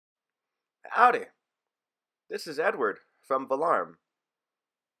Howdy, this is Edward from Valarm.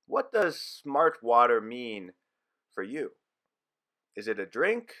 What does smart water mean for you? Is it a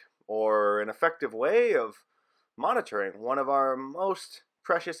drink or an effective way of monitoring one of our most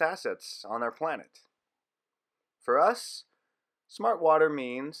precious assets on our planet? For us, smart water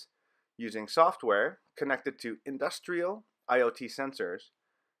means using software connected to industrial IoT sensors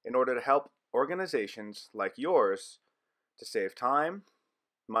in order to help organizations like yours to save time,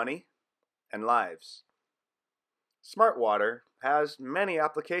 money, and lives. Smart water has many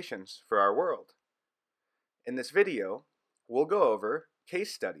applications for our world. In this video, we'll go over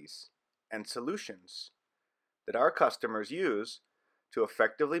case studies and solutions that our customers use to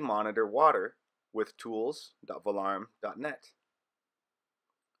effectively monitor water with tools.valarm.net.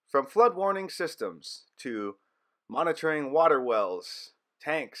 From flood warning systems to monitoring water wells,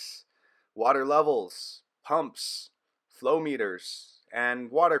 tanks, water levels, pumps, flow meters,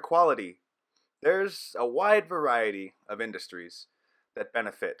 and water quality, there's a wide variety of industries that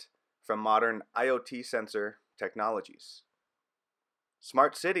benefit from modern IoT sensor technologies.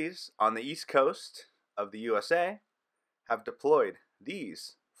 Smart cities on the East Coast of the USA have deployed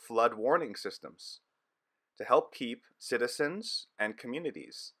these flood warning systems to help keep citizens and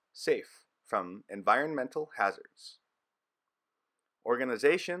communities safe from environmental hazards.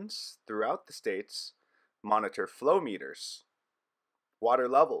 Organizations throughout the states monitor flow meters, water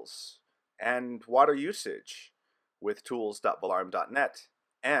levels, and water usage with tools.valarm.net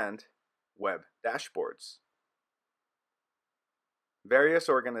and web dashboards. Various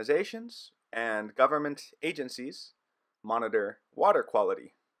organizations and government agencies monitor water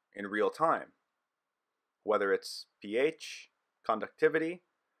quality in real time, whether it's pH, conductivity,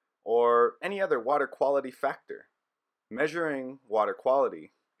 or any other water quality factor. Measuring water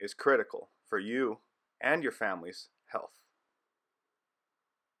quality is critical for you and your family's health.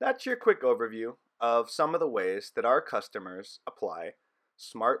 That's your quick overview of some of the ways that our customers apply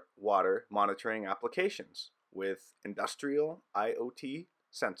smart water monitoring applications with industrial IoT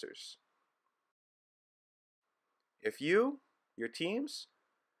sensors. If you, your teams,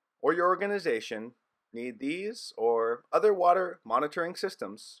 or your organization need these or other water monitoring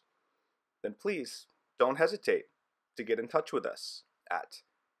systems, then please don't hesitate to get in touch with us at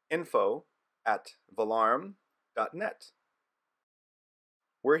info@valarm.net.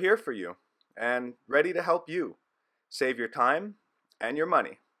 We're here for you and ready to help you save your time and your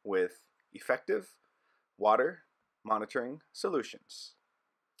money with effective water monitoring solutions.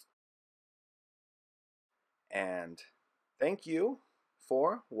 And thank you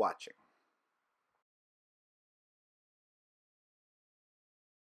for watching.